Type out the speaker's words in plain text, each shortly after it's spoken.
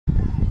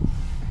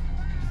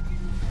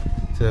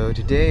So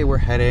today we're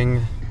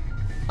heading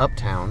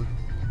uptown.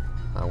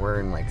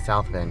 We're in like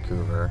South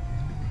Vancouver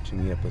to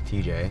meet up with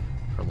TJ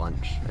for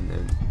lunch and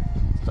then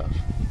stuff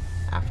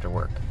after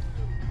work.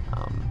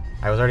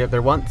 I was already up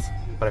there once,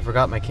 but I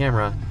forgot my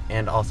camera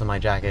and also my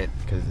jacket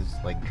because it's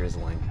like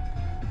drizzling.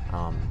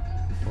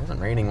 It wasn't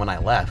raining when I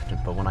left,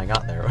 but when I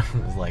got there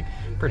it was like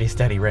pretty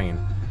steady rain.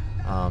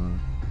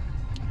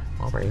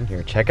 While we're in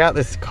here, check out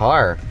this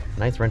car.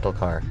 Nice rental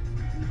car.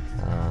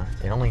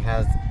 It only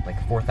has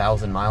like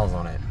 4,000 miles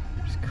on it,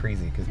 which is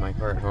crazy because my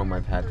car at home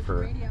I've had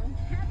for a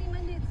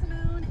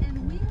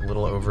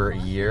little over a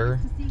year,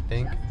 I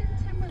think.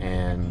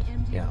 And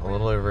yeah, a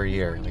little over a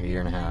year, like a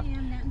year and a half.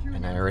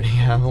 And I already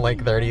have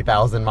like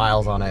 30,000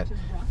 miles on it.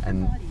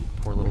 And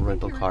poor little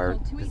rental car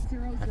is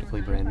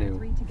practically brand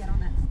new.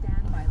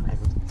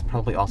 It's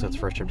probably also its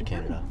first trip to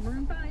Canada.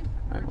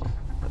 Alright, well,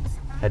 let's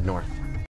head north.